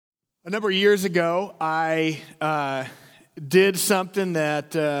A number of years ago, I did something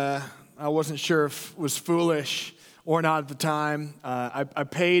that I wasn't sure if was foolish or not at the time. I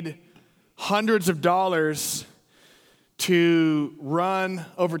paid hundreds of dollars to run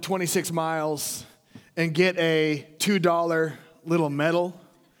over 26 miles and get a $2 little medal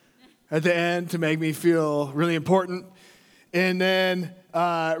at the end to make me feel really important. And then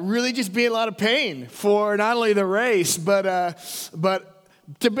really just be in a lot of pain for not only the race, but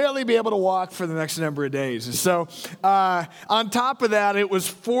to barely be able to walk for the next number of days. And so on top of that, it was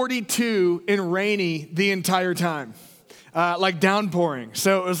 42 and rainy the entire time, like downpouring.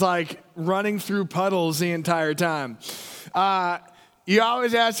 So it was like running through puddles the entire time. You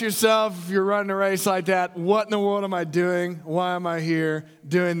always ask yourself, if you're running a race like that, what in the world am I doing? Why am I here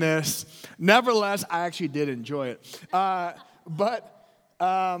doing this? Nevertheless, I actually did enjoy it. And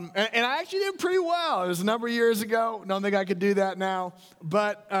I actually did pretty well. It was a number of years ago. Don't think I could do that now.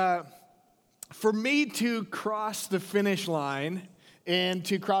 But for me to cross the finish line, and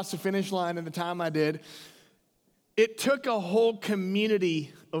to cross the finish line in the time I did, it took a whole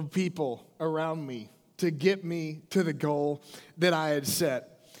community of people around me to get me to the goal that I had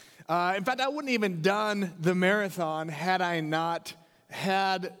set. In fact, I wouldn't even done the marathon had I not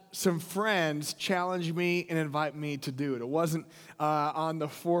had some friends challenge me and invite me to do it. It wasn't on the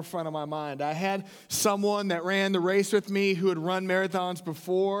forefront of my mind. I had someone that ran the race with me who had run marathons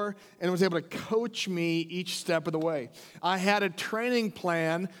before and was able to coach me each step of the way. I had a training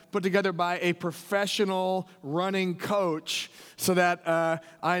plan put together by a professional running coach so that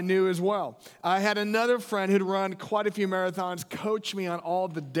I knew as well. I had another friend who'd run quite a few marathons coach me on all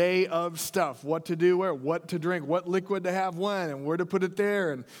the day of stuff, what to do where, what to drink, what liquid to have when, and where to put it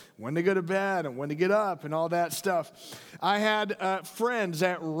there, and when to go to bed and when to get up and all that stuff. I had friends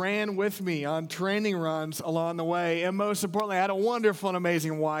that ran with me on training runs along the way. And most importantly, I had a wonderful and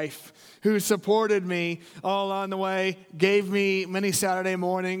amazing wife who supported me all along the way, gave me many Saturday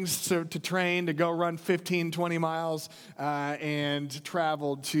mornings to train, to go run 15, 20 miles, and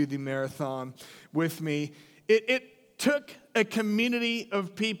traveled to the marathon with me. It took a community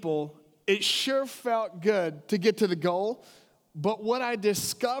of people. It sure felt good to get to the goal. But what I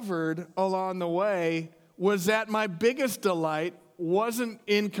discovered along the way was that my biggest delight wasn't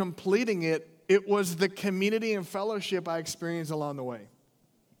in completing it. It was the community and fellowship I experienced along the way.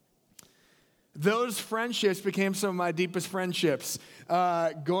 Those friendships became some of my deepest friendships.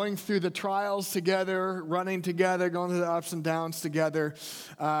 Going through the trials together, running together, going through the ups and downs together,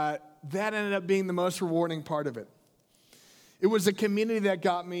 that ended up being the most rewarding part of it. It was the community that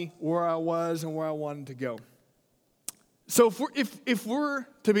got me where I was and where I wanted to go. So if we're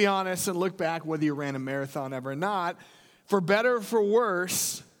to be honest and look back, whether you ran a marathon ever or not, for better or for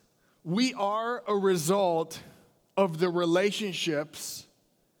worse, we are a result of the relationships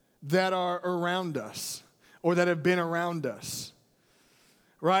that are around us or that have been around us,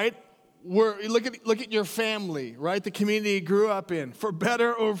 right? Look at your family, right? The community you grew up in, for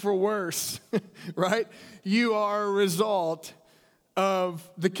better or for worse, right? You are a result of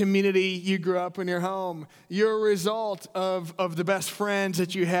the community you grew up in your home. You're a result of the best friends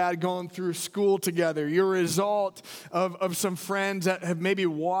that you had going through school together. You're a result of some friends that have maybe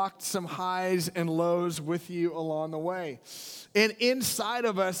walked some highs and lows with you along the way. And inside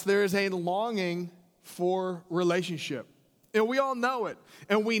of us, there is a longing for relationship. And we all know it.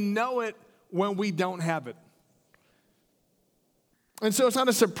 And we know it when we don't have it. And so it's not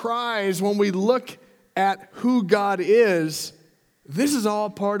a surprise when we look at who God is. This is all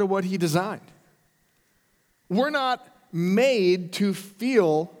part of what He designed. We're not made to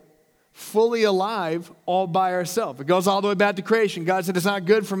feel fully alive all by ourselves. It goes all the way back to creation. God said it's not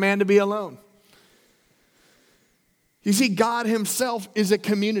good for man to be alone. You see, God Himself is a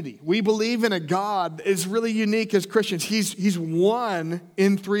community. We believe in a God that is really unique as Christians. He's one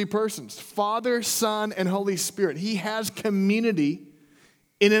in three persons, Father, Son, and Holy Spirit. He has community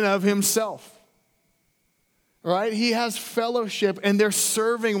in and of Himself. Right? He has fellowship, and they're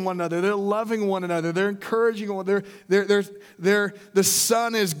serving one another. They're loving one another. They're encouraging one another. The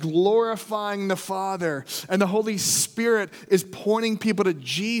Son is glorifying the Father, and the Holy Spirit is pointing people to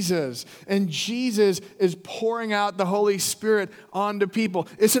Jesus, and Jesus is pouring out the Holy Spirit onto people.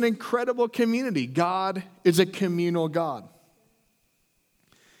 It's an incredible community. God is a communal God.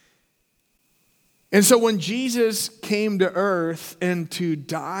 And so when Jesus came to earth and to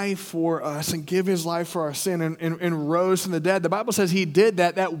die for us and give His life for our sin and rose from the dead, the Bible says He did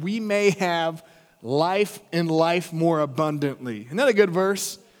that we may have life and life more abundantly. Isn't that a good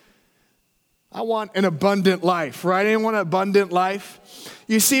verse? I want an abundant life, right? Anyone an abundant life?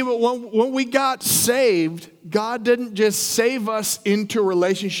 You see, when we got saved, God didn't just save us into a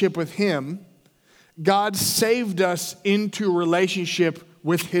relationship with Him. God saved us into a relationship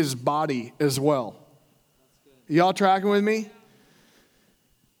with His body as well. Y'all tracking with me?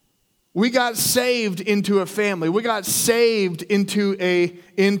 We got saved into a family. We got saved into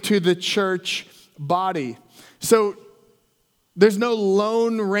the church body. So there's no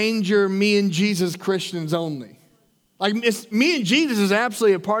Lone Ranger, me and Jesus Christians only. Like me and Jesus is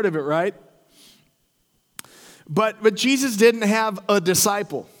absolutely a part of it, right? But Jesus didn't have a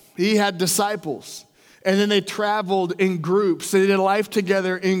disciple. He had disciples. And then they traveled in groups. They did life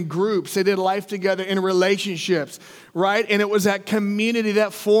together in groups. They did life together in relationships, right? And it was that community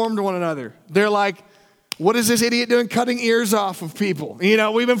that formed one another. They're like, what is this idiot doing cutting ears off of people?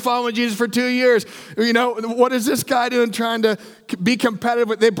 We've been following Jesus for 2 years. What is this guy doing trying to be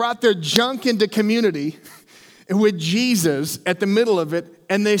competitive? They brought their junk into community with Jesus at the middle of it,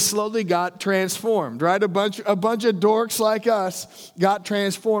 and they slowly got transformed, right? A bunch of dorks like us got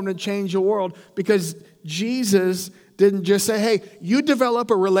transformed and changed the world because Jesus didn't just say, hey, you develop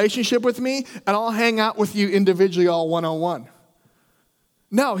a relationship with me, and I'll hang out with you individually all one-on-one.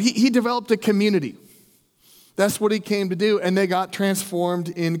 No, he developed a community. That's what he came to do, and they got transformed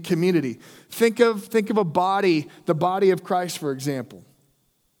in community. Think of a body, the body of Christ, for example.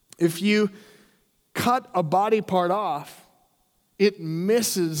 If you cut a body part off, it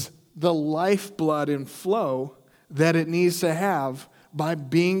misses the lifeblood and flow that it needs to have by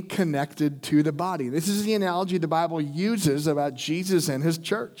being connected to the body. This is the analogy the Bible uses about Jesus and his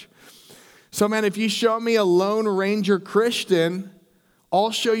church. So, man, if you show me a Lone Ranger Christian,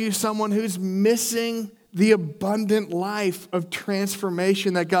 I'll show you someone who's missing the abundant life of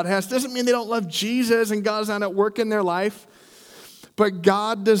transformation that God has. Doesn't mean they don't love Jesus and God's not at work in their life. But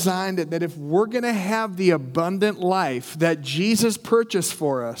God designed it that if we're going to have the abundant life that Jesus purchased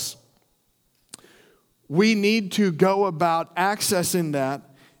for us, we need to go about accessing that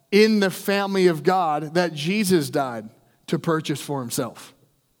in the family of God that Jesus died to purchase for himself.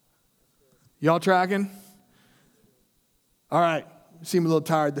 Y'all tracking? All right. Seem a little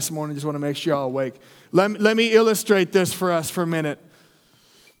tired this morning. Just want to make sure y'all awake. Let me illustrate this for us for a minute.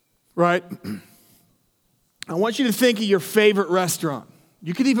 Right? I want you to think of your favorite restaurant.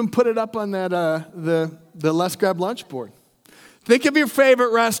 You could even put it up on that the Let's Grab Lunch board. Think of your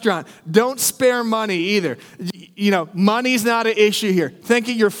favorite restaurant. Don't spare money either. Money's not an issue here. Think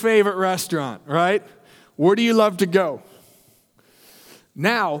of your favorite restaurant, right? Where do you love to go?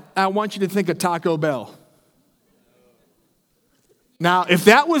 Now, I want you to think of Taco Bell. Now, if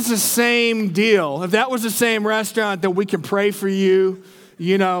that was the same deal, if that was the same restaurant that we can pray for you,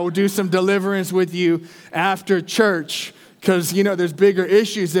 do some deliverance with you after church, because, there's bigger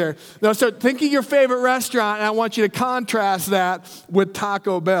issues there. Now, so think of your favorite restaurant, and I want you to contrast that with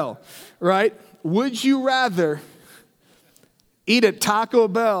Taco Bell, right? Would you rather eat at Taco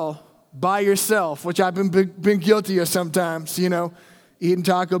Bell by yourself, which I've been guilty of sometimes, eating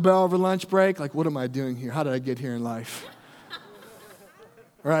Taco Bell over lunch break? Like, what am I doing here? How did I get here in life?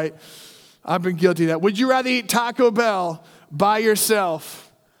 Right? I've been guilty of that. Would you rather eat Taco Bell by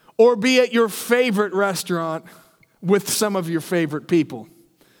yourself or be at your favorite restaurant with some of your favorite people?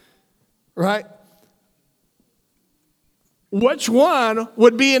 Right? Which one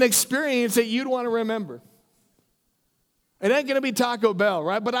would be an experience that you'd want to remember? It ain't going to be Taco Bell,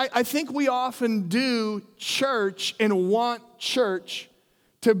 right? But I think we often do church and want church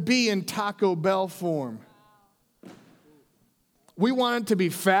to be in Taco Bell form. We want it to be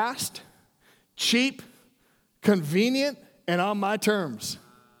fast, cheap, convenient, and on my terms.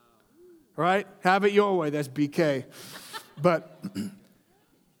 Right? Have it your way. That's BK. But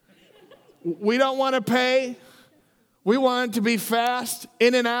we don't want to pay. We want it to be fast,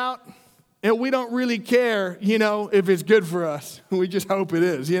 in and out. And we don't really care, if it's good for us. We just hope it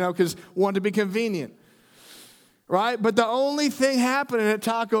is, because we want it to be convenient. Right? But the only thing happening at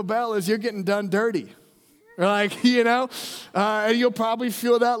Taco Bell is you're getting done dirty. And you'll probably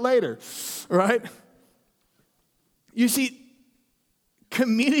feel that later, right? You see,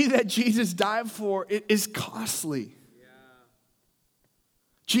 community that Jesus died for is costly. Yeah.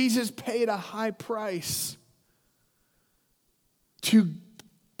 Jesus paid a high price to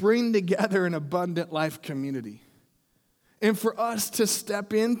bring together an abundant life community. And for us to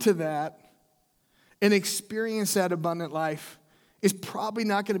step into that and experience that abundant life is probably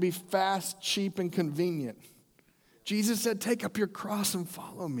not going to be fast, cheap, and convenient. Jesus said, take up your cross and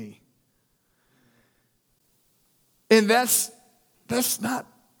follow me. And that's not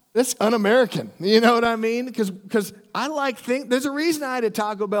That's un-American. You know what I mean? Because I like things. There's a reason I eat at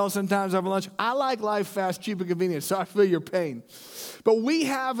Taco Bell sometimes over lunch. I like life fast, cheap, and convenient, so I feel your pain. But we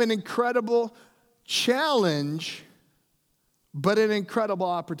have an incredible challenge, but an incredible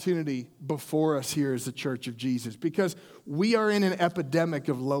opportunity before us here as the Church of Jesus, because we are in an epidemic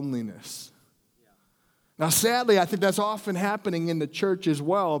of loneliness. Now, sadly, I think that's often happening in the church as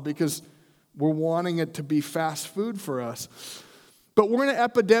well, because we're wanting it to be fast food for us. But we're in an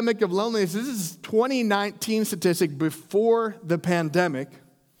epidemic of loneliness. This is 2019 statistic before the pandemic.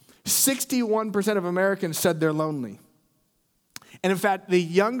 61% of Americans said they're lonely. And in fact, the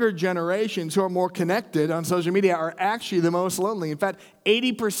younger generations who are more connected on social media are actually the most lonely. In fact,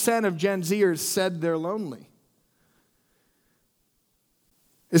 80% of Gen Zers said they're lonely.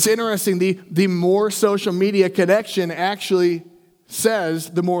 It's interesting, the more social media connection actually says,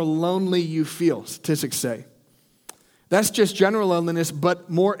 the more lonely you feel, statistics say. That's just general loneliness, but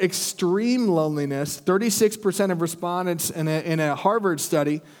more extreme loneliness. 36% of respondents in a Harvard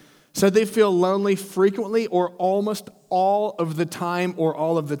study said they feel lonely frequently or almost all of the time or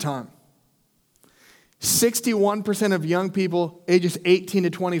all of the time. 61% of young people ages 18 to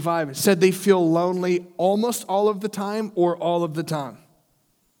 25 said they feel lonely almost all of the time or all of the time.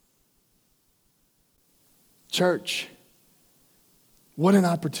 Church, what an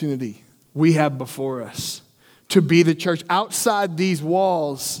opportunity we have before us to be the church. Outside these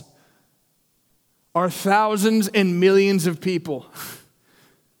walls are thousands and millions of people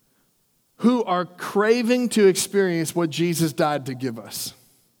who are craving to experience what Jesus died to give us.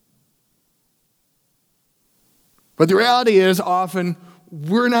 But the reality is often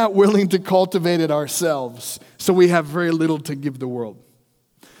we're not willing to cultivate it ourselves, so we have very little to give the world.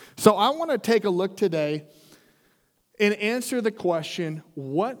 So I want to take a look today and answer the question,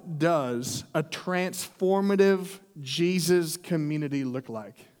 what does a transformative Jesus community look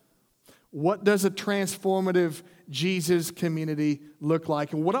like? What does a transformative Jesus community look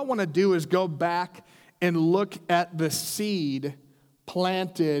like? And what I want to do is go back and look at the seed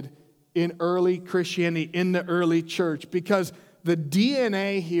planted in early Christianity, in the early church, because the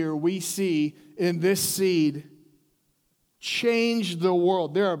DNA here we see in this seed changed the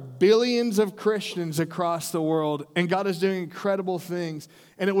world. There are billions of Christians across the world, and God is doing incredible things.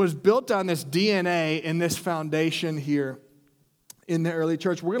 And it was built on this DNA and this foundation here in the early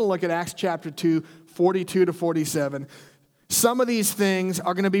church. We're going to look at Acts chapter 2, 42 to 47. Some of these things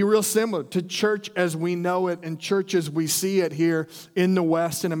are going to be real similar to church as we know it and church as we see it here in the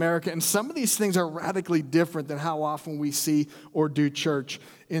West in America. And some of these things are radically different than how often we see or do church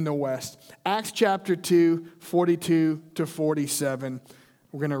in the West. Acts chapter 2, 42 to 47.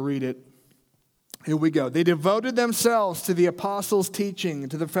 We're going to read it. Here we go. They devoted themselves to the apostles' teaching,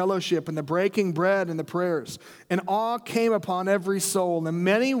 to the fellowship, and the breaking bread and the prayers. And awe came upon every soul, and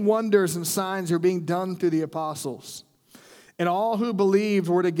many wonders and signs were being done through the apostles. And all who believed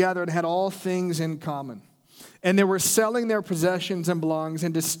were together and had all things in common. And they were selling their possessions and belongings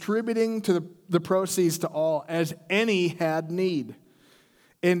and distributing to the proceeds to all as any had need.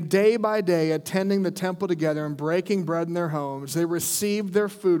 And day by day, attending the temple together and breaking bread in their homes, they received their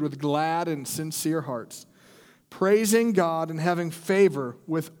food with glad and sincere hearts, praising God and having favor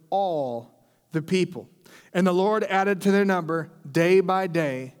with all the people. And the Lord added to their number day by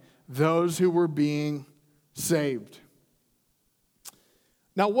day those who were being saved.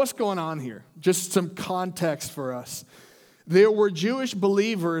 Now, what's going on here? Just some context for us. There were Jewish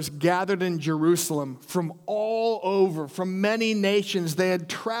believers gathered in Jerusalem from all over, from many nations. They had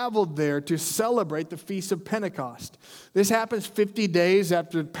traveled there to celebrate the Feast of Pentecost. This happens 50 days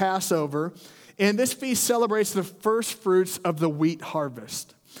after Passover, and this feast celebrates the first fruits of the wheat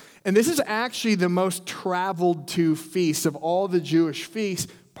harvest. And this is actually the most traveled to feast of all the Jewish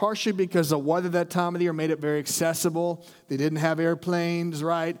feasts, partially because the weather that time of the year made it very accessible. They didn't have airplanes,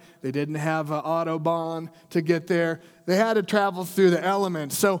 right? They didn't have an Autobahn to get there. They had to travel through the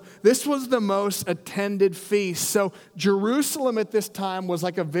elements. So this was the most attended feast. So Jerusalem at this time was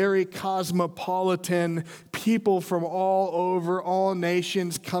like a very cosmopolitan, people from all over, all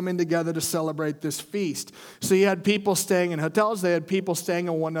nations coming together to celebrate this feast. So you had people staying in hotels. They had people staying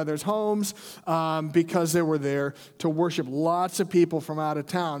in one another's homes because they were there to worship. Lots of people from out of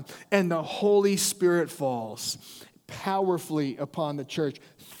town. And the Holy Spirit falls powerfully upon the church.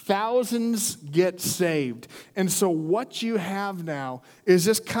 Thousands get saved. And so what you have now is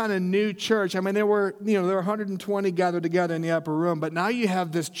this kind of new church. I mean, there were 120 gathered together in the upper room, but now you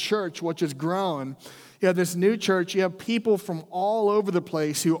have this church which is growing. You have this new church. You have people from all over the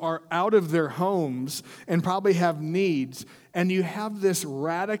place who are out of their homes and probably have needs. And you have this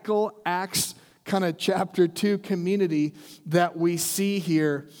radical Acts kind of chapter 2 community that we see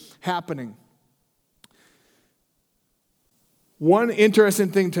here happening. One interesting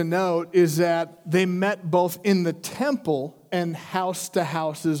thing to note is that they met both in the temple and house to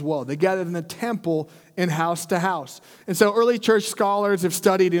house as well. They gathered in the temple and house to house. And so early church scholars have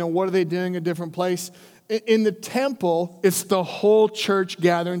studied, what are they doing in a different place? In the temple, it's the whole church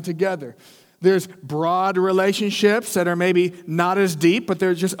gathering together. There's broad relationships that are maybe not as deep, but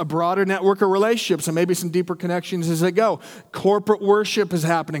there's just a broader network of relationships and maybe some deeper connections as they go. Corporate worship is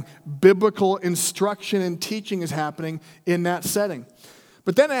happening. Biblical instruction and teaching is happening in that setting.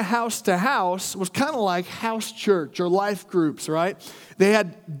 But then a house to house was kind of like house church or life groups, right? They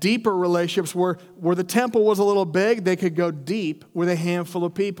had deeper relationships where the temple was a little big, they could go deep with a handful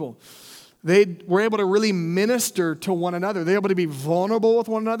of people. They were able to really minister to one another. They were able to be vulnerable with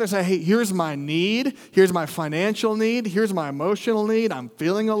one another. Say, hey, here's my need. Here's my financial need. Here's my emotional need. I'm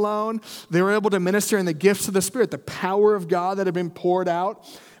feeling alone. They were able to minister in the gifts of the Spirit, the power of God that had been poured out.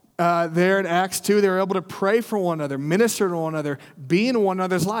 There in Acts 2, they were able to pray for one another, minister to one another, be in one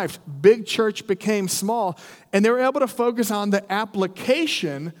another's lives. Big church became small, and they were able to focus on the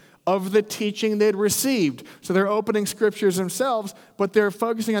application of the teaching they'd received. So they're opening scriptures themselves, but they're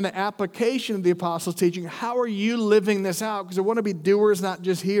focusing on the application of the apostles' teaching. How are you living this out? Because they want to be doers, not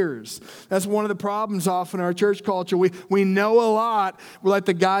just hearers. That's one of the problems often in our church culture. We know a lot. We're like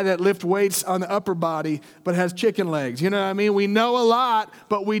the guy that lifts weights on the upper body but has chicken legs. You know what I mean? We know a lot,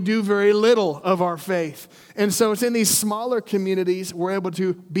 but we do very little of our faith. And so it's in these smaller communities we're able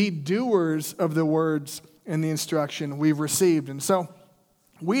to be doers of the words and the instruction we've received. And so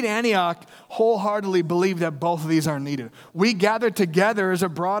we at Antioch wholeheartedly believe that both of these are needed. We gather together as a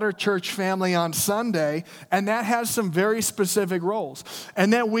broader church family on Sunday, and that has some very specific roles.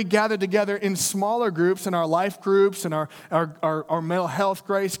 And then we gather together in smaller groups, in our life groups, and our mental health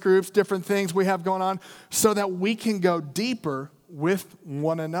grace groups, different things we have going on, so that we can go deeper with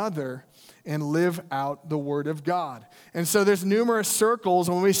one another and live out the Word of God. And so there's numerous circles.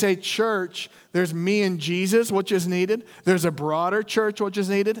 When we say church, there's me and Jesus, which is needed. There's a broader church, which is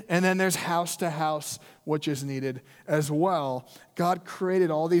needed. And then there's house to house, which is needed as well. God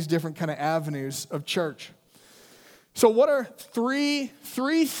created all these different kind of avenues of church. So what are three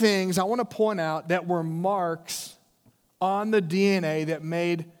things I want to point out that were marks on the DNA that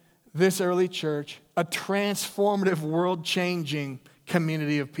made this early church a transformative, world-changing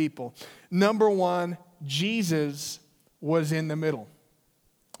community of people? Number one, Jesus was in the middle.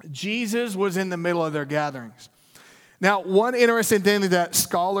 Jesus was in the middle of their gatherings. Now, one interesting thing that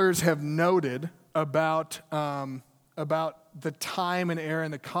scholars have noted about the time and era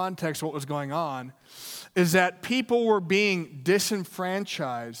and the context of what was going on is that people were being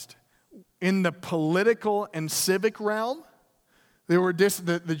disenfranchised in the political and civic realm. They were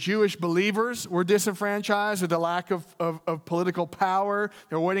the Jewish believers were disenfranchised with the lack of political power.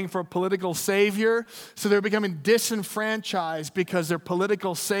 They're waiting for a political savior. So they're becoming disenfranchised because their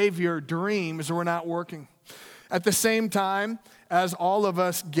political savior dreams were not working. At the same time, as all of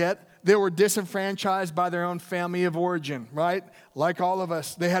us get, they were disenfranchised by their own family of origin, right? Like all of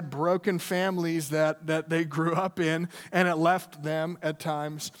us, they had broken families that they grew up in, and it left them at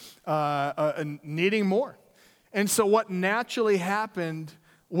times needing more. And so what naturally happened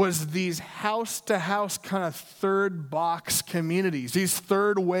was these house-to-house kind of third box communities, these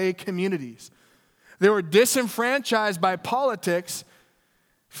third way communities. They were disenfranchised by politics.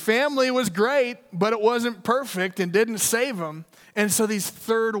 Family was great, but it wasn't perfect and didn't save them. And so these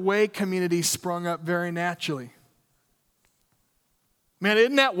third way communities sprung up very naturally. Man,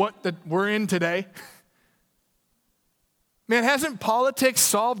 isn't that what we're in today? Man, hasn't politics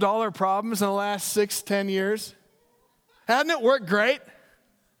solved all our problems in the last 6-10 years? Hasn't it worked great?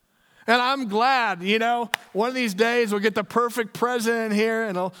 And I'm glad, one of these days we'll get the perfect president here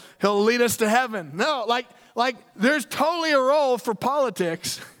and he'll lead us to heaven. No, like there's totally a role for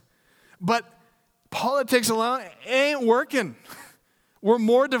politics, but politics alone ain't working. We're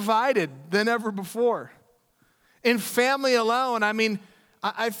more divided than ever before. In family alone,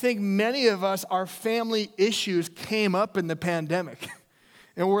 I think many of us, our family issues came up in the pandemic.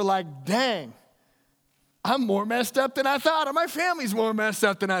 And we're like, dang, I'm more messed up than I thought, or my family's more messed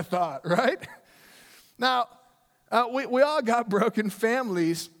up than I thought, right? Now, we all got broken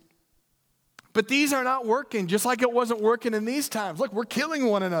families, but these are not working, just like it wasn't working in these times. Look, we're killing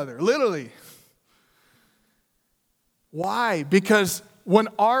one another, literally. Why? Because when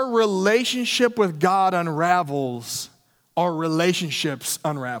our relationship with God unravels, our relationships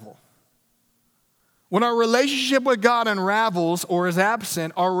unravel. When our relationship with God unravels or is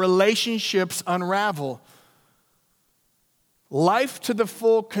absent, our relationships unravel. Life to the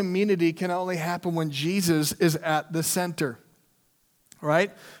full community can only happen when Jesus is at the center,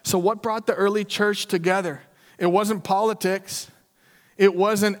 right? So what brought the early church together? It wasn't politics. It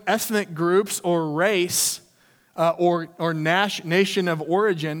wasn't ethnic groups or race or nation of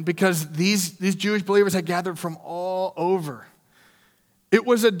origin, because these Jewish believers had gathered from all over. It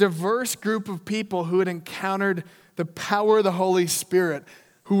was a diverse group of people who had encountered the power of the Holy Spirit,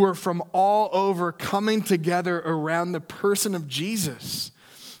 who were from all over coming together around the person of Jesus,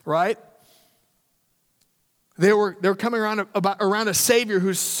 right? They were coming around a Savior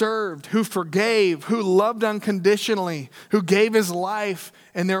who served, who forgave, who loved unconditionally, who gave his life,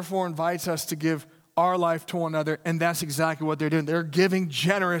 and therefore invites us to give our life to one another. And that's exactly what they're doing. They're giving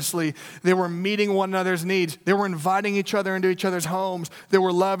generously. They were meeting one another's needs. They were inviting each other into each other's homes. They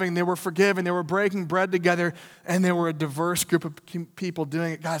were loving. They were forgiving. They were breaking bread together. And they were a diverse group of people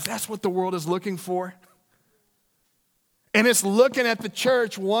doing it. Guys, that's what the world is looking for. And it's looking at the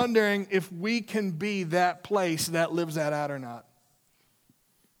church wondering if we can be that place that lives that out or not.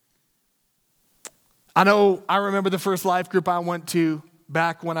 I remember the first life group I went to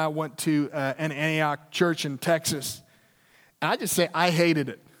back when I went to an Antioch church in Texas. And I just say I hated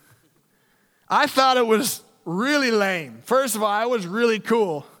it. I thought it was really lame. First of all, I was really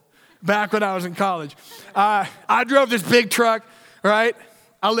cool back when I was in college. I drove this big truck, right?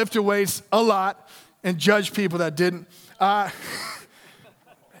 I lifted weights a lot and judged people that didn't.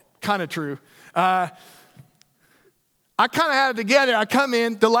 Kind of true. I kind of had it together. I come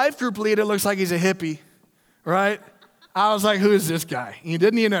in, the life group leader looks like he's a hippie, right? I was like, who is this guy? He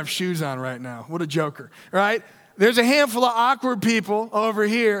didn't even have shoes on right now. What a joker, right? There's a handful of awkward people over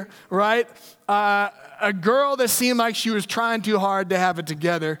here, right? A girl that seemed like she was trying too hard to have it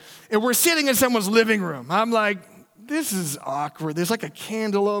together. And we're sitting in someone's living room. I'm like, this is awkward. There's like a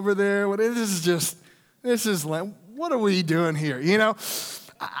candle over there. This is like, what are we doing here? You know,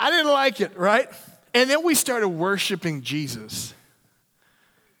 I didn't like it, right? And then we started worshiping Jesus.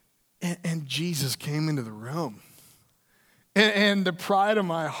 And Jesus came into the room. And the pride of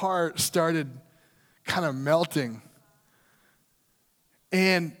my heart started kind of melting.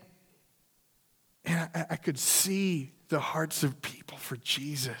 And I could see the hearts of people for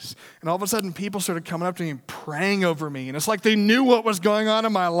Jesus. And all of a sudden, people started coming up to me and praying over me. And it's like they knew what was going on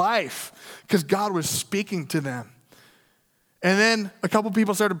in my life because God was speaking to them. And then a couple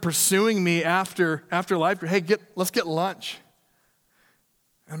people started pursuing me after life. Hey, let's get lunch.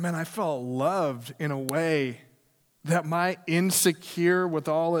 And man, I felt loved in a way that my insecure, with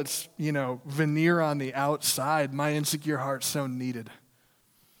all its, veneer on the outside, my insecure heart so needed.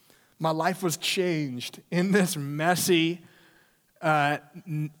 My life was changed in this messy,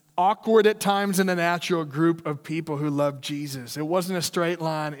 awkward at times in a natural group of people who loved Jesus. It wasn't a straight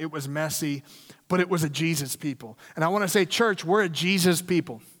line, it was messy, but it was a Jesus people. And I want to say, church, we're a Jesus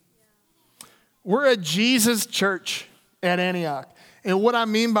people. We're a Jesus church at Antioch. And what I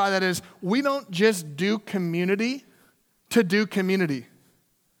mean by that is we don't just do community to do community.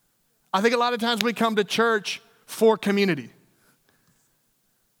 I think a lot of times we come to church for community.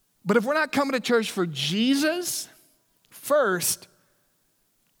 But if we're not coming to church for Jesus first,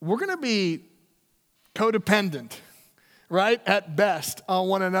 we're going to be codependent, right? At best on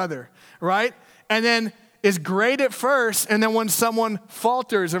one another, right? And then is great at first, and then when someone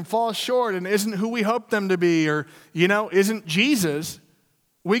falters and falls short and isn't who we hope them to be, or, isn't Jesus,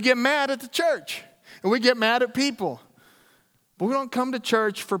 we get mad at the church and we get mad at people. But we don't come to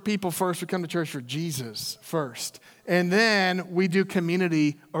church for people first. We come to church for Jesus first. And then we do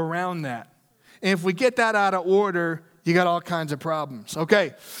community around that. And if we get that out of order, you got all kinds of problems.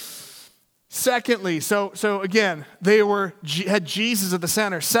 Okay. Secondly, so again, they had Jesus at the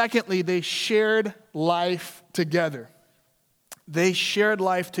center. Secondly, they shared life together. They shared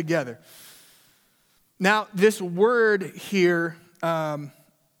life together. Now, this word here,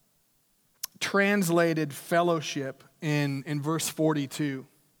 translated fellowship in verse 42,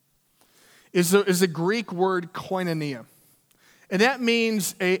 is a Greek word koinonia. And that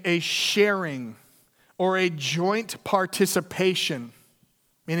means a sharing or a joint participation.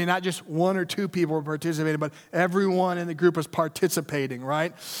 Meaning not just one or two people were participating, but everyone in the group was participating,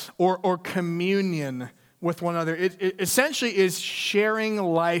 right? Or communion with one another. It essentially is sharing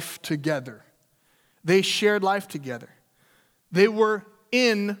life together. They shared life together. They were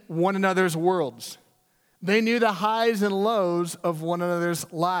in one another's worlds. They knew the highs and lows of one another's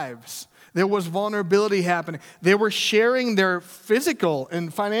lives. There was vulnerability happening. They were sharing their physical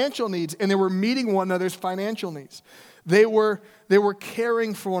and financial needs, and they were meeting one another's financial needs. They were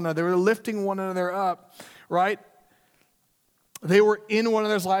caring for one another. They were lifting one another up, right? They were in one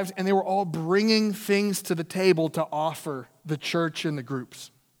another's lives, and they were all bringing things to the table to offer the church and the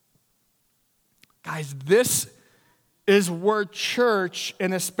groups. Guys, this is where church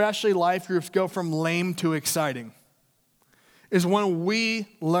and especially life groups go from lame to exciting. Is when we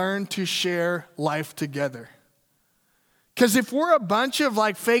learn to share life together. Because if we're a bunch of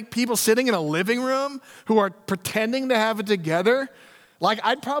like fake people sitting in a living room who are pretending to have it together, like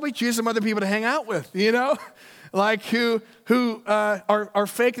I'd probably choose some other people to hang out with, you know? Like who are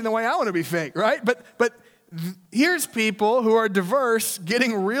fake in the way I want to be fake, right? But here's people who are diverse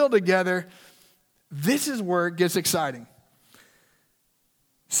getting real together. This is where it gets exciting.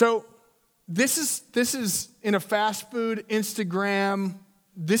 So this is in a fast food, Instagram,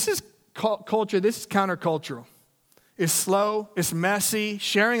 this is culture, this is countercultural. It's slow, it's messy.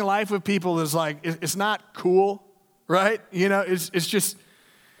 Sharing life with people is like, it's not cool, right? You know, it's just,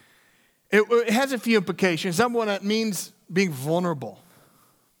 it has a few implications. Number one, it means being vulnerable.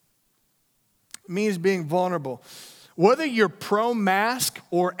 It means being vulnerable. Whether you're pro-mask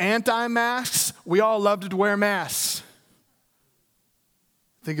or anti-masks, we all love to wear masks.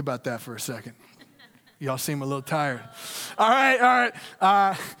 Think about that for a second. Y'all seem a little tired. All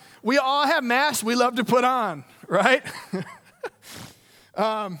right. We all have masks we love to put on, right?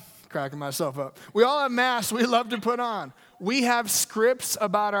 Cracking myself up. We all have masks we love to put on. We have scripts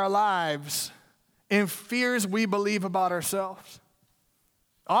about our lives and fears we believe about ourselves.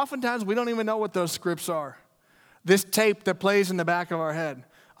 Oftentimes, we don't even know what those scripts are. This tape that plays in the back of our head.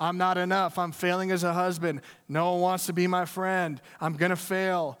 I'm not enough. I'm failing as a husband. No one wants to be my friend. I'm going to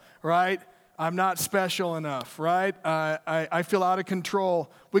fail, right? I'm not special enough, right? I feel out of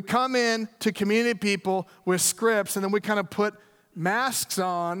control. We come in to community people with scripts, and then we kind of put masks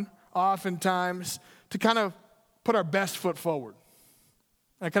on, oftentimes, to kind of put our best foot forward.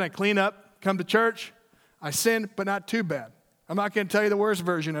 I kind of clean up, come to church. I sin, but not too bad. I'm not going to tell you the worst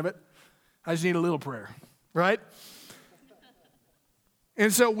version of it. I just need a little prayer, right?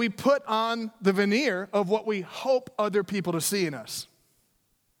 And so we put on the veneer of what we hope other people to see in us.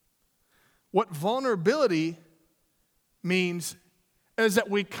 What vulnerability means is that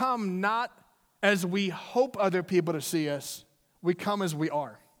we come not as we hope other people to see us, we come as we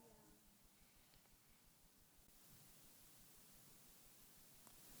are.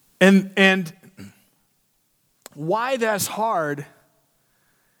 And why that's hard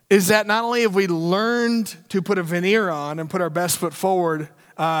is that not only have we learned to put a veneer on and put our best foot forward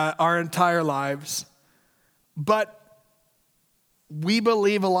our entire lives, but we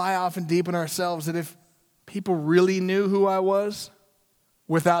believe a lie often deep in ourselves that if people really knew who I was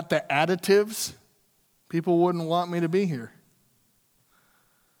without the additives, people wouldn't want me to be here.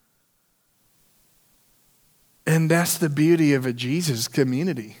 And that's the beauty of a Jesus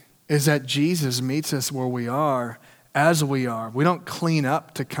community, is that Jesus meets us where we are, as we are. We don't clean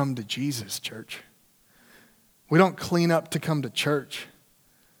up to come to Jesus, church. We don't clean up to come to church.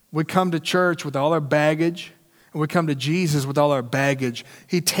 We come to church with all our baggage, and we come to Jesus with all our baggage.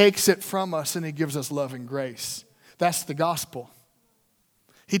 He takes it from us and he gives us love and grace. That's the gospel.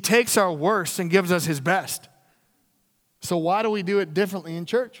 He takes our worst and gives us his best. So why do we do it differently in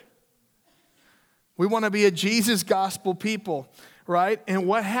church? We want to be a Jesus gospel people, right? And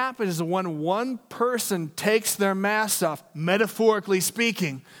what happens is when one person takes their mask off, metaphorically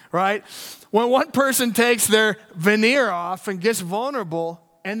speaking, right? When one person takes their veneer off and gets vulnerable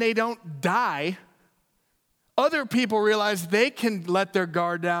and they don't die, other people realize they can let their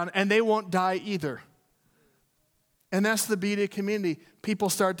guard down and they won't die either. And that's the beauty of community. People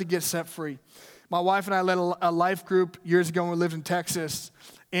start to get set free. My wife and I led a life group years ago when we lived in Texas.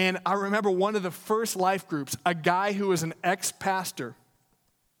 And I remember one of the first life groups, a guy who was an ex-pastor.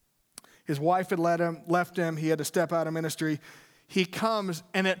 His wife had left him. He had to step out of ministry. He comes,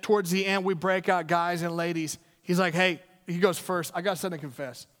 and towards the end, we break out guys and ladies. He's like, hey, he goes first. I got something to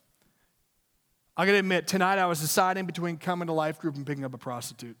confess. I got to admit, tonight I was deciding between coming to life group and picking up a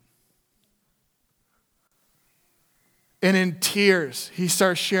prostitute. And in tears, he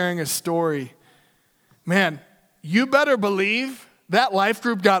starts sharing a story. Man, you better believe that life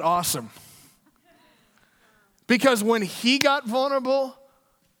group got awesome. Because when he got vulnerable,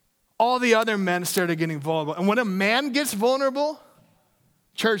 all the other men started getting vulnerable. And when a man gets vulnerable,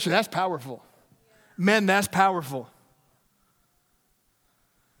 church, that's powerful. Men, that's powerful.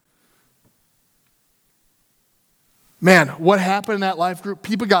 Man, what happened in that life group?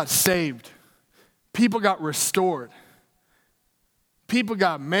 People got saved. People got restored. People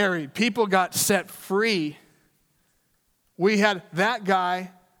got married. People got set free. We had that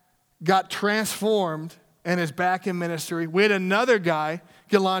guy got transformed and is back in ministry. We had another guy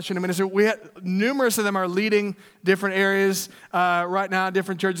get launched in a ministry. We had numerous of them are leading different areas right now,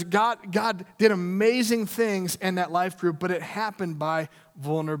 different churches. God did amazing things in that life group, but it happened by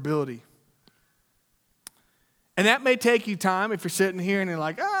vulnerability. And that may take you time if you're sitting here and you're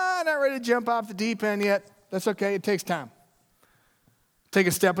like, I'm not ready to jump off the deep end yet. That's okay. It takes time. Take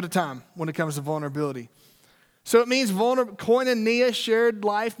a step at a time when it comes to vulnerability. So it means koinonia, shared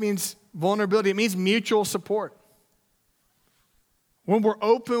life, means vulnerability. It means mutual support. When we're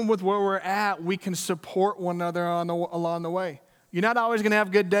open with where we're at, we can support one another along the way. You're not always going to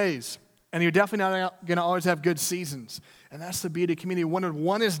have good days, and you're definitely not going to always have good seasons. And that's the beauty of community. When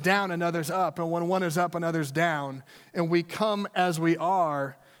one is down, another's up. And when one is up, another's down. And we come as we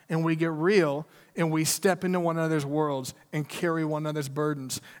are, and we get real, and we step into one another's worlds and carry one another's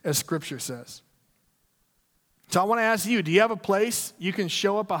burdens, as Scripture says. So I want to ask you, do you have a place you can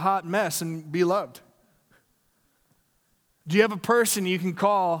show up a hot mess and be loved? Do you have a person you can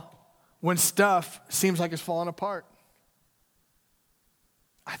call when stuff seems like it's falling apart?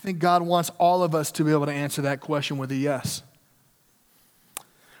 I think God wants all of us to be able to answer that question with a yes.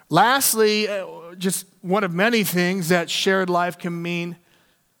 Lastly, just one of many things that shared life can mean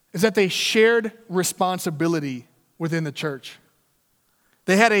is that they shared responsibility within the church.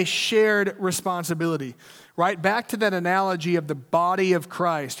 They had a shared responsibility, right? Back to that analogy of the body of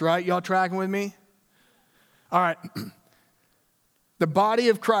Christ, right? Y'all tracking with me? All right. The body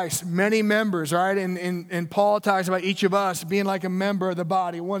of Christ, many members, right? And Paul talks about each of us being like a member of the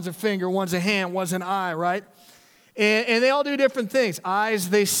body. One's a finger, one's a hand, one's an eye, right? And they all do different things. Eyes,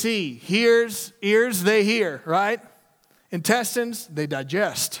 they see. Ears, they hear, right? Intestines, they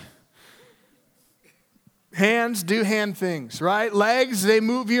digest. Hands do hand things, right? Legs, they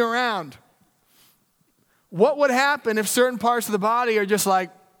move you around. What would happen if certain parts of the body are just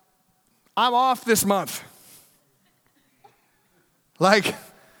like, I'm off this month? Like,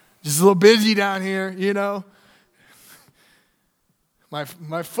 just a little busy down here, you know. My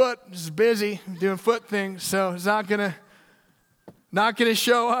foot is busy doing foot things, so it's not gonna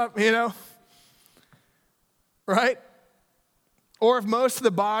show up, you know. Right? Or if most of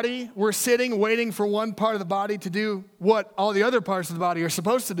the body, we're sitting waiting for one part of the body to do what all the other parts of the body are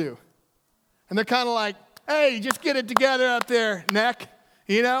supposed to do. And they're kind of like, hey, just get it together up there, neck,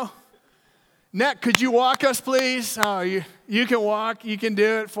 you know. Neck, could you walk us, please? Oh, you can walk. You can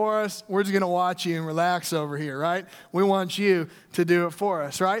do it for us. We're just going to watch you and relax over here, right? We want you to do it for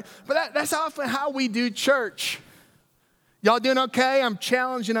us, right? But that's often how we do church. Y'all doing okay? I'm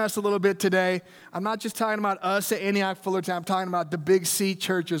challenging us a little bit today. I'm not just talking about us at Antioch Fullerton. I'm talking about the Big C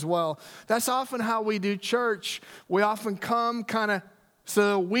church as well. That's often how we do church. We often come kind of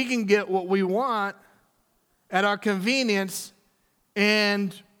so we can get what we want at our convenience,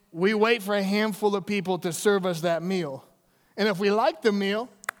 and we wait for a handful of people to serve us that meal. And if we like the meal,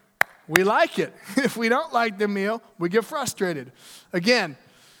 we like it. If we don't like the meal, we get frustrated. Again,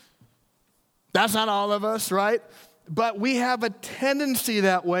 that's not all of us, right? But we have a tendency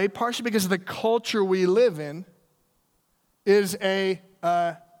that way, partially because of the culture we live in, is a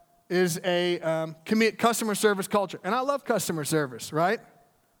customer service culture. And I love customer service, right?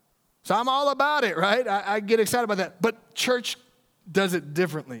 So I'm all about it, right? I get excited about that. But church does it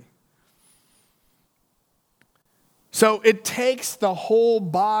differently. So it takes the whole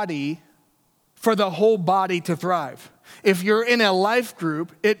body for the whole body to thrive. If you're in a life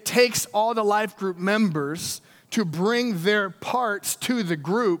group, it takes all the life group members to bring their parts to the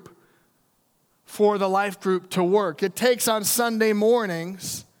group for the life group to work. It takes on Sunday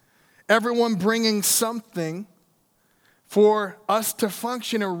mornings, everyone bringing something for us to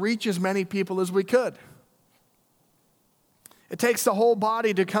function and reach as many people as we could. It takes the whole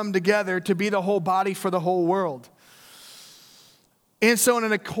body to come together to be the whole body for the whole world. And so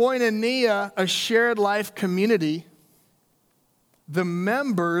in a koinonia, a shared life community, the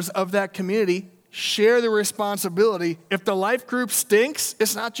members of that community share the responsibility. If the life group stinks,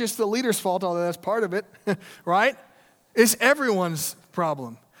 it's not just the leader's fault, although that's part of it, right? It's everyone's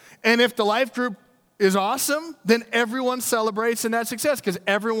problem. And if the life group is awesome, then everyone celebrates in that success because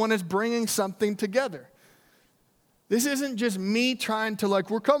everyone is bringing something together. This isn't just me trying to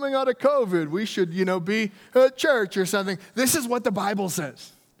we're coming out of COVID. We should, be a church or something. This is what the Bible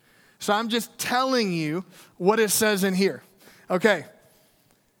says. So I'm just telling you what it says in here. Okay.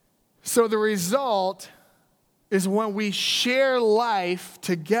 So the result is when we share life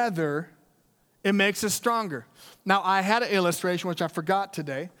together, it makes us stronger. Now, I had an illustration, which I forgot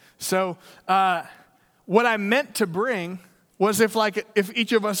today. So what I meant to bring was if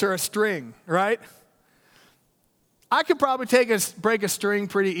each of us are a string, right? I could probably break a string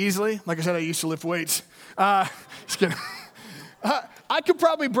pretty easily. Like I said, I used to lift weights. Just kidding. I could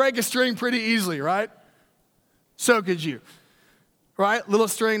probably break a string pretty easily, right? So could you, right? Little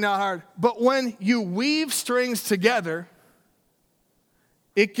string, not hard. But when you weave strings together,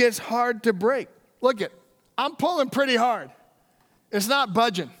 it gets hard to break. Look it, I'm pulling pretty hard. It's not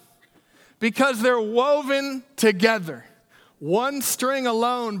budging because they're woven together. One string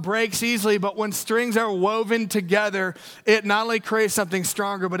alone breaks easily, but when strings are woven together, it not only creates something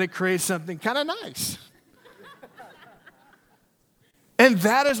stronger, but it creates something kind of nice. And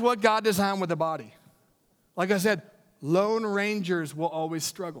that is what God designed with the body. Like I said, lone rangers will always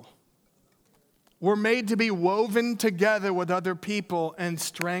struggle. We're made to be woven together with other people, and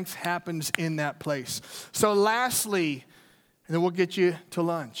strength happens in that place. So lastly, and then we'll get you to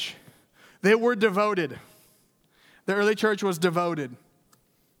lunch, they were devoted. The early church was devoted.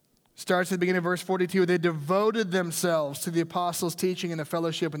 Starts at the beginning of verse 42. They devoted themselves to the apostles' teaching and the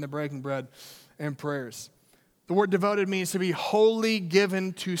fellowship and the breaking bread and prayers. The word devoted means to be wholly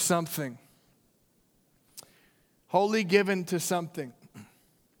given to something. Wholly given to something.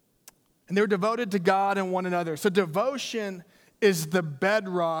 And they were devoted to God and one another. So devotion is the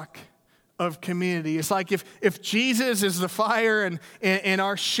bedrock of community. It's like if Jesus is the fire and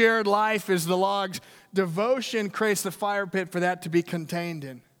our shared life is the logs, devotion creates the fire pit for that to be contained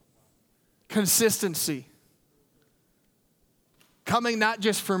in. Consistency. Coming not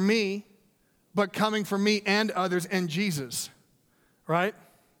just for me, but coming for me and others and Jesus, right?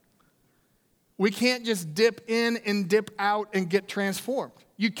 We can't just dip in and dip out and get transformed.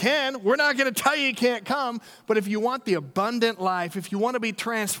 You can. We're not going to tell you can't come, but if you want the abundant life, if you want to be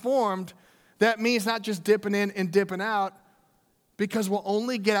transformed, that means not just dipping in and dipping out, because we'll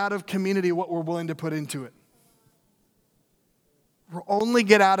only get out of community what we're willing to put into it. We'll only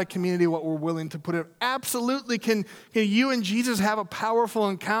get out of community what we're willing to put in. Absolutely, can you and Jesus have a powerful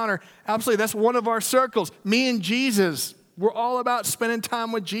encounter? Absolutely, that's one of our circles. Me and Jesus. We're all about spending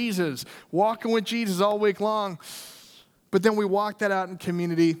time with Jesus, walking with Jesus all week long. But then we walk that out in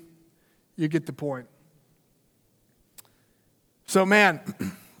community. You get the point. So man,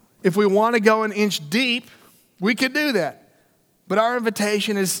 if we want to go an inch deep, we could do that. But our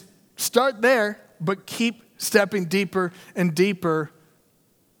invitation is start there, but keep stepping deeper and deeper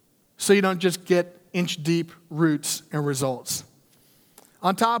so you don't just get inch deep roots and results.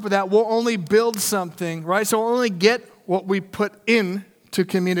 On top of that, we'll only build something, right? So we'll only get what we put into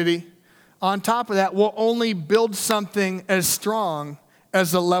community. On top of that, we'll only build something as strong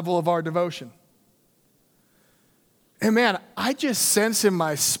as the level of our devotion. And man, I just sense in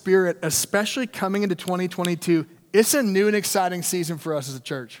my spirit, especially coming into 2022, it's a new and exciting season for us as a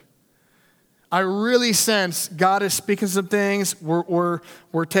church. I really sense God is speaking some things. We're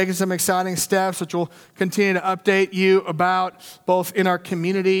taking some exciting steps, which we'll continue to update you about, both in our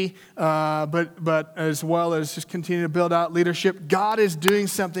community, but as well as just continue to build out leadership. God is doing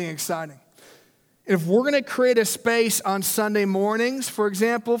something exciting. If we're going to create a space on Sunday mornings, for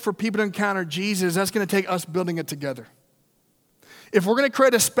example, for people to encounter Jesus, that's going to take us building it together. If we're going to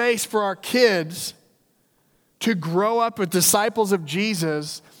create a space for our kids to grow up with disciples of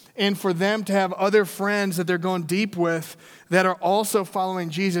Jesus, and for them to have other friends that they're going deep with that are also following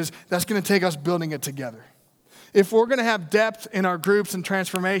Jesus, that's going to take us building it together. If we're going to have depth in our groups and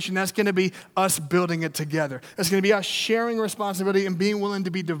transformation, that's going to be us building it together. That's going to be us sharing responsibility and being willing to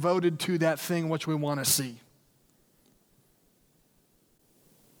be devoted to that thing which we want to see.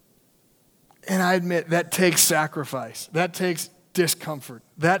 And I admit that takes sacrifice. That takes discomfort.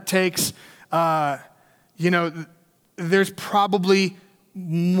 That takes, there's probably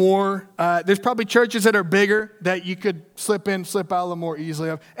churches that are bigger that you could slip in, slip out a little more easily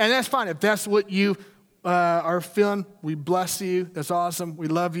of. And that's fine. If that's what you are feeling, we bless you. That's awesome. We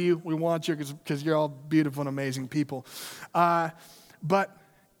love you. We want you because you're all beautiful and amazing people. But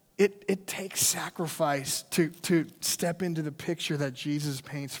it takes sacrifice to step into the picture that Jesus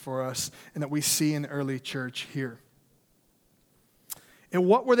paints for us and that we see in the early church here. And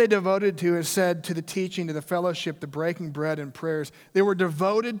what were they devoted to? Is said to the teaching, to the fellowship, the breaking bread and prayers. They were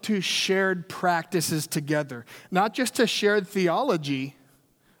devoted to shared practices together. Not just to shared theology,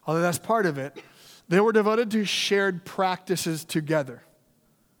 although that's part of it. They were devoted to shared practices together.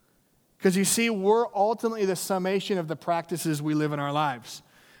 Because you see, we're ultimately the summation of the practices we live in our lives.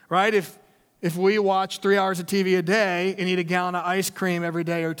 Right? If we watch 3 hours of TV a day and eat a gallon of ice cream every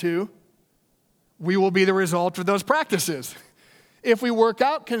day or two, we will be the result of those practices. If we work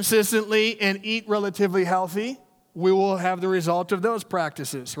out consistently and eat relatively healthy, we will have the result of those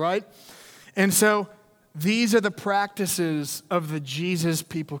practices, right? And so these are the practices of the Jesus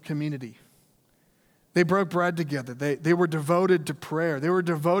people community. They broke bread together. They were devoted to prayer. They were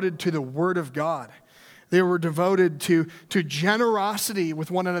devoted to the Word of God. They were devoted to generosity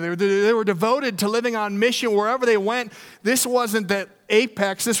with one another. They were devoted to living on mission wherever they went. This wasn't the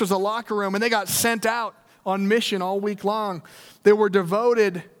apex. This was a locker room, and they got sent out on mission all week long. They were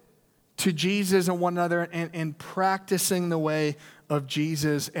devoted to Jesus and one another and practicing the way of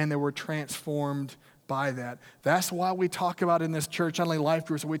Jesus, and they were transformed by that. That's why we talk about in this church, not only life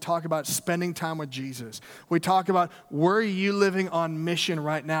groups, we talk about spending time with Jesus. We talk about, where are you living on mission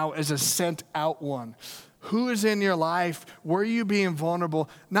right now as a sent out one? Who is in your life? Where are you being vulnerable?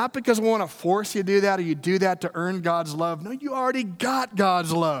 Not because we want to force you to do that or you do that to earn God's love. No, you already got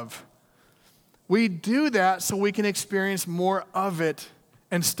God's love. We do that so we can experience more of it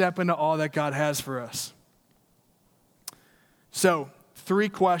and step into all that God has for us. So, 3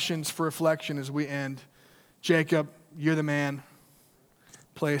 questions for reflection as we end. Jacob, you're the man.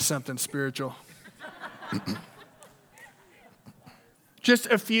 Play something spiritual. Just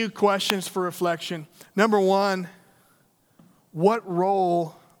a few questions for reflection. Number 1, what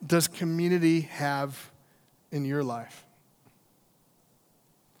role does community have in your life?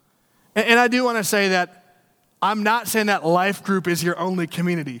 And I do want to say that I'm not saying that life group is your only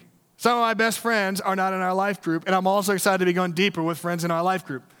community. Some of my best friends are not in our life group, and I'm also excited to be going deeper with friends in our life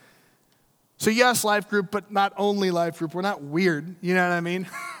group. So yes, life group, but not only life group. We're not weird, you know what I mean?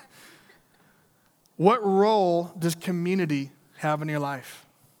 What role does community have in your life?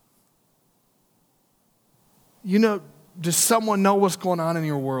 You know, does someone know what's going on in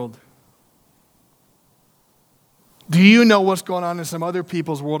your world? Do you know what's going on in some other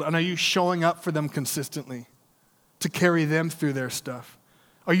people's world, and are you showing up for them consistently to carry them through their stuff?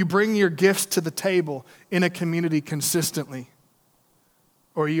 Are you bringing your gifts to the table in a community consistently?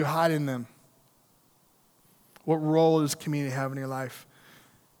 Or are you hiding them? What role does community have in your life?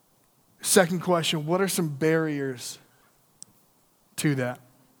 Second question, what are some barriers to that?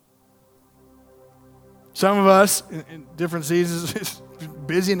 Some of us, in different seasons, it's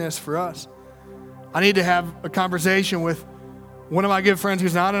busyness for us. I need to have a conversation with one of my good friends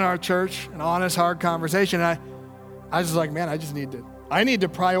who's not in our church, an honest, hard conversation. I was just like, man, I need to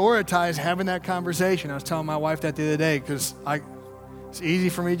prioritize having that conversation. I was telling my wife that the other day because it's easy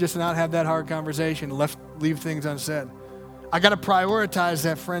for me just to not have that hard conversation, leave things unsaid. I got to prioritize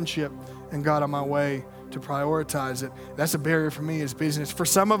that friendship and God on my way to prioritize it. That's a barrier for me is business. For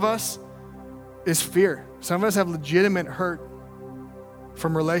some of us, it's fear. Some of us have legitimate hurt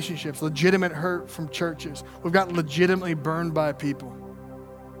from relationships, legitimate hurt from churches. We've got legitimately burned by people.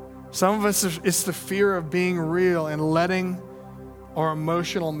 Some of us, it's the fear of being real and letting our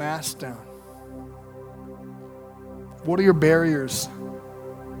emotional mask down. What are your barriers?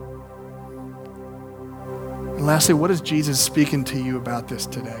 And lastly, what is Jesus speaking to you about this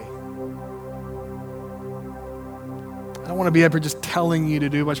today? I don't want to be up here just telling you to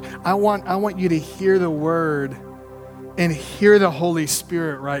do much. I want you to hear the word and hear the Holy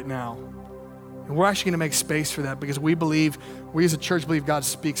Spirit right now. And we're actually going to make space for that because we as a church believe God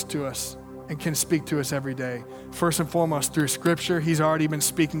speaks to us and can speak to us every day. First and foremost, through Scripture, He's already been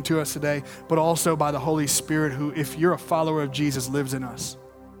speaking to us today, but also by the Holy Spirit who, if you're a follower of Jesus, lives in us.